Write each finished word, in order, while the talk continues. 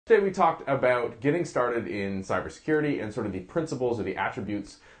Today we talked about getting started in cybersecurity and sort of the principles or the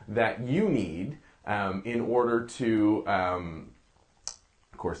attributes that you need in order to,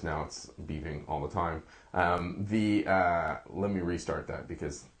 of course now it's beeping all the time, let me restart that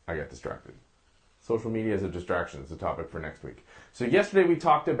because I got distracted. Social media is a distraction. It's a topic for next week. So yesterday we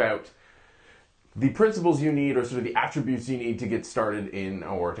talked about the principles you need, or sort of the attributes you need to get started in,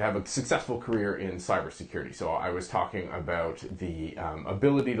 or to have a successful career in cybersecurity. So I was talking about the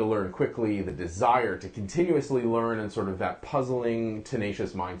ability to learn quickly, the desire to continuously learn, and sort of that puzzling,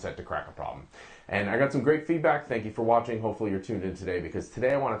 tenacious mindset to crack a problem. And I got some great feedback. Thank you for watching. Hopefully you're tuned in today, because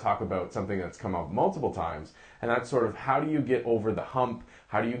today I want to talk about something that's come up multiple times, and that's sort of how do you get over the hump?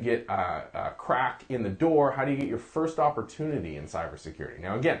 How do you get a crack in the door? How do you get your first opportunity in cybersecurity?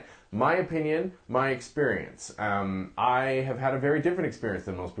 Now again, my opinion, my experience. I have had a very different experience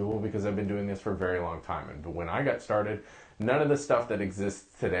than most people because I've been doing this for a very long time. And when I got started, none of the stuff that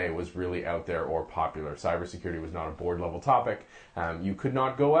exists today was really out there or popular. Cybersecurity was not a board level topic. You could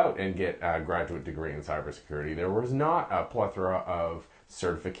not go out and get a graduate degree in cybersecurity. There was not a plethora of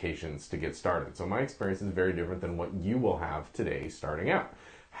certifications to get started. So my experience is very different than what you will have today starting out.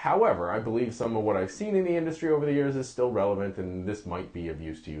 However, I believe some of what I've seen in the industry over the years is still relevant, and this might be of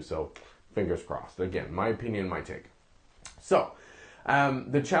use to you, so fingers crossed. Again, my opinion, my take. So,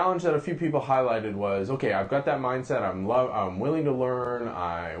 the challenge that a few people highlighted was, okay, I've got that mindset, I'm willing to learn,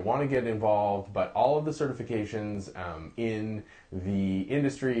 I want to get involved, but all of the certifications in the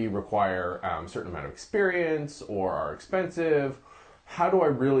industry require a certain amount of experience or are expensive. How do I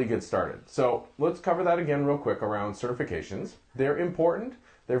really get started? So let's cover that again real quick around certifications. They're important,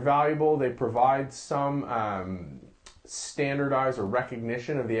 they're valuable, they provide some standardized or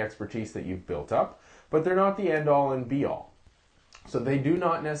recognition of the expertise that you've built up, but they're not the end all and be all. So they do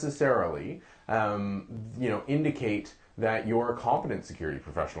not necessarily indicate that you're a competent security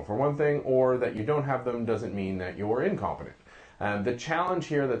professional for one thing, or that you don't have them doesn't mean that you're incompetent. The challenge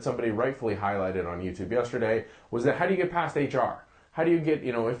here that somebody rightfully highlighted on YouTube yesterday was that how do you get past HR? How do you get,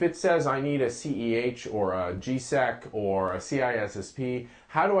 if it says I need a CEH or a GSEC or a CISSP,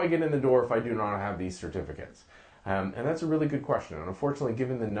 how do I get in the door if I do not have these certificates? And that's a really good question. And unfortunately,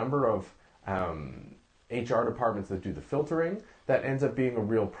 given the number of HR departments that do the filtering, that ends up being a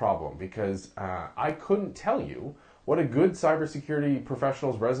real problem, because I couldn't tell you what a good cybersecurity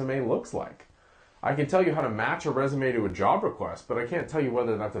professional's resume looks like. I can tell you how to match a resume to a job request, but I can't tell you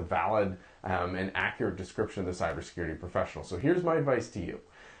whether that's a valid and accurate description of the cybersecurity professional. So here's my advice to you.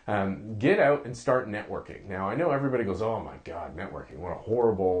 Get out and start networking. Now, I know everybody goes, oh my God, networking, what a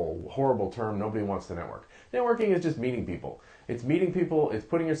horrible, horrible term. Nobody wants to network. Networking is just meeting people. It's meeting people, it's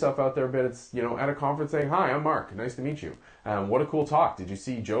putting yourself out there a bit. It's, at a conference saying, hi, I'm Mark, nice to meet you. What a cool talk. Did you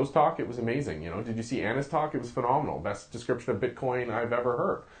see Joe's talk? It was amazing. Did you see Anna's talk? It was phenomenal. Best description of Bitcoin I've ever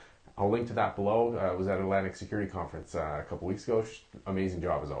heard. I'll link to that below. I was at Atlantic Security Conference a couple weeks ago. Amazing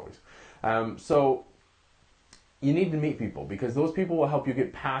job as always. So you need to meet people, because those people will help you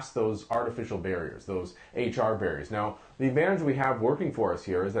get past those artificial barriers, those HR barriers. Now, the advantage we have working for us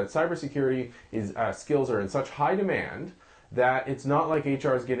here is that cybersecurity skills are in such high demand that it's not like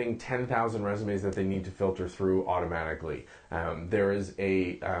HR is getting 10,000 resumes that they need to filter through automatically. There is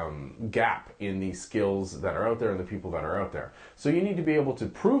a gap in the skills that are out there and the people that are out there. So you need to be able to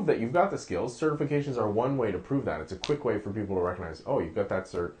prove that you've got the skills. Certifications are one way to prove that. It's a quick way for people to recognize, oh, you've got that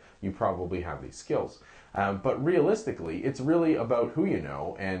cert, you probably have these skills. But realistically, it's really about who you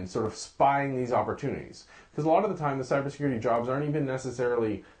know and sort of spying these opportunities. Because a lot of the time, the cybersecurity jobs aren't even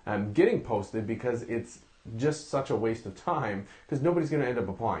necessarily getting posted, because it's just such a waste of time, because nobody's going to end up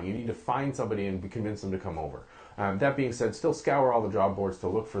applying. You need to find somebody and convince them to come over. That being said, still scour all the job boards to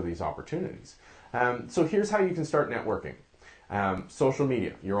look for these opportunities. So here's how you can start networking. Social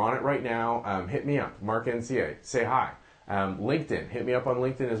media, you're on it right now. Hit me up, Mark NCA, say hi. LinkedIn, hit me up on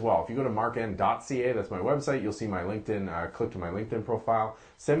LinkedIn as well. If you go to markn.ca, that's my website, you'll see my LinkedIn, click to my LinkedIn profile,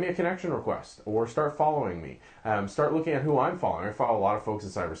 send me a connection request, or start following me. Start looking at who I'm following. I follow a lot of folks in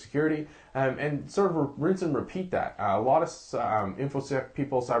cybersecurity, and sort of rinse and repeat that. A lot of InfoSec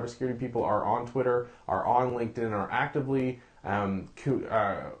people, cybersecurity people are on Twitter, are on LinkedIn, are actively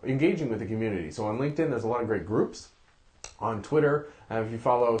engaging with the community. So on LinkedIn, there's a lot of great groups. On Twitter, if you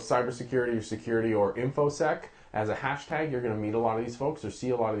follow cybersecurity or security or InfoSec as a hashtag, you're going to meet a lot of these folks or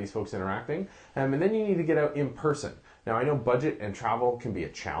see a lot of these folks interacting. And then you need to get out in person. Now, I know budget and travel can be a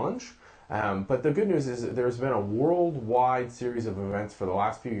challenge, but the good news is that there's been a worldwide series of events for the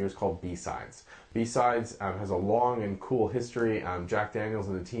last few years called B-Sides. B-Sides has a long and cool history. Jack Daniels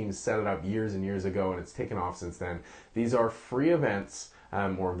and the team set it up years and years ago, and it's taken off since then. These are free events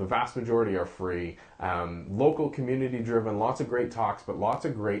or the vast majority are free. Local, community driven, lots of great talks, but lots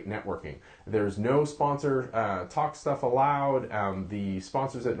of great networking. There's no sponsor talk stuff allowed. The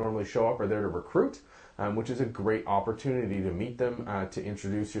sponsors that normally show up are there to recruit, which is a great opportunity to meet them, to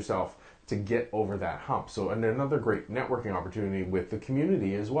introduce yourself, to get over that hump. So, and another great networking opportunity with the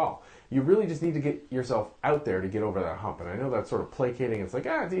community as well. You really just need to get yourself out there to get over that hump. And I know that's sort of placating. It's like,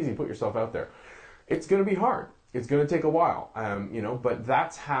 it's easy, put yourself out there. It's going to be hard. It's going to take a while, but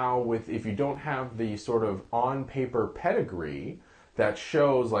that's how, if you don't have the sort of on paper pedigree that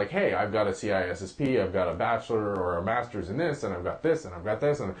shows like, hey, I've got a CISSP, I've got a bachelor or a master's in this, and I've got this, and I've got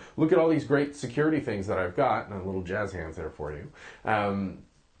this, and look at all these great security things that I've got, and a little jazz hands there for you.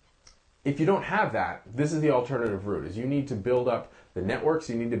 If you don't have that, this is the alternative route, is you need to build up the networks,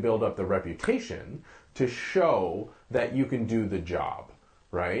 you need to build up the reputation to show that you can do the job,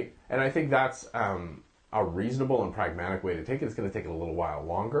 right? And I think that's a reasonable and pragmatic way to take it. It's going to take a little while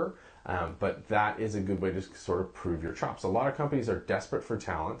longer, but that is a good way to sort of prove your chops. A lot of companies are desperate for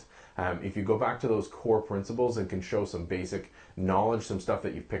talent. If you go back to those core principles and can show some basic knowledge, some stuff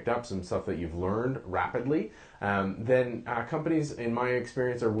that you've picked up, some stuff that you've learned rapidly, then companies, in my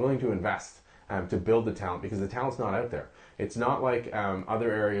experience, are willing to invest to build the talent, because the talent's not out there. It's not like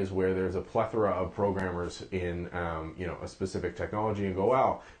other areas where there's a plethora of programmers in a specific technology and go,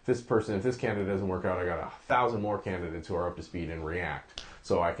 wow, if this candidate doesn't work out, I got 1,000 more candidates who are up to speed in React,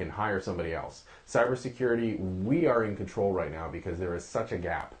 so I can hire somebody else. Cybersecurity, we are in control right now because there is such a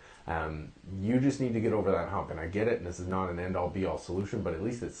gap. You just need to get over that hump, and I get it, and this is not an end-all be-all solution, but at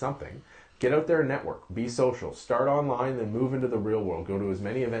least it's something. Get out there and network, be social, start online, then move into the real world. Go to as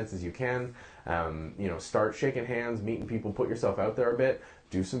many events as you can, start shaking hands, meeting people, put yourself out there a bit,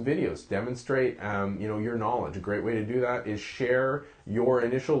 do some videos, demonstrate, your knowledge. A great way to do that is share your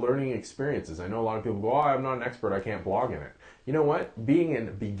initial learning experiences. I know a lot of people go, I'm not an expert, I can't blog in it. You know what? Being a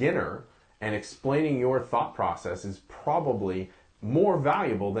beginner and explaining your thought process is probably more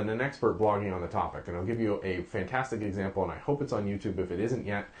valuable than an expert blogging on the topic. And I'll give you a fantastic example, and I hope it's on YouTube. If it isn't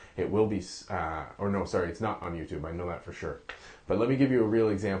yet, it will be, it's not on YouTube, I know that for sure. But let me give you a real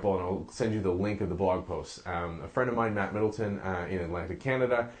example, and I'll send you the link of the blog post. A friend of mine, Matt Middleton, in Atlantic,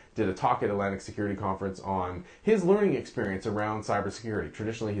 Canada, did a talk at Atlantic Security Conference on his learning experience around cybersecurity.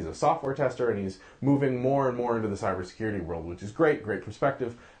 Traditionally, he's a software tester, and he's moving more and more into the cybersecurity world, which is great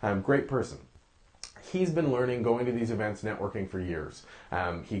perspective, great person. He's been learning, going to these events, networking for years.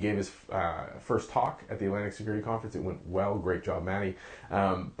 He gave his first talk at the Atlantic Security Conference. It went well. Great job, Maddie.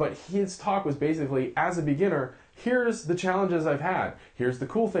 But his talk was basically, as a beginner, here's the challenges I've had. Here's the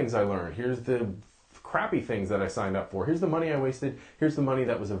cool things I learned. Here's the crappy things that I signed up for. Here's the money I wasted. Here's the money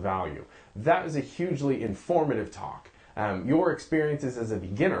that was of value. That is a hugely informative talk. Your experiences as a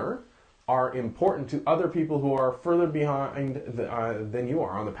beginner are important to other people who are further behind than you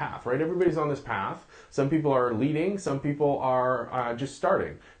are on the path, right? Everybody's on this path. Some people are leading, some people are just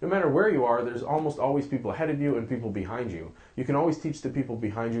starting. No matter where you are, there's almost always people ahead of you and people behind you. You can always teach the people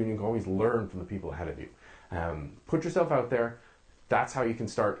behind you, and you can always learn from the people ahead of you. Put yourself out there. That's how you can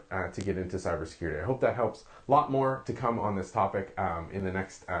start to get into cybersecurity. I hope that helps. A lot more to come on this topic in the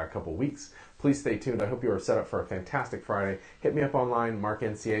next couple weeks. Please stay tuned. I hope you are set up for a fantastic Friday. Hit me up online, Mark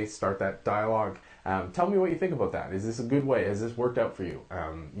NCA, start that dialogue. Tell me what you think about that. Is this a good way? Has this worked out for you?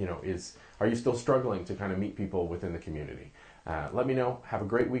 Are you still struggling to kind of meet people within the community? Let me know. Have a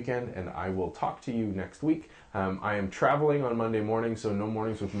great weekend, and I will talk to you next week. I am traveling on Monday morning, so no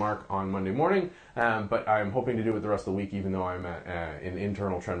mornings with Mark on Monday morning, but I'm hoping to do it the rest of the week, even though I'm at an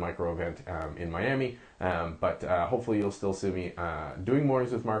internal Trend Micro event in Miami. But hopefully you'll still see me doing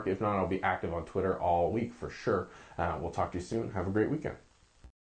mornings with Mark. If not, I'll be active on Twitter all week for sure. We'll talk to you soon. Have a great weekend.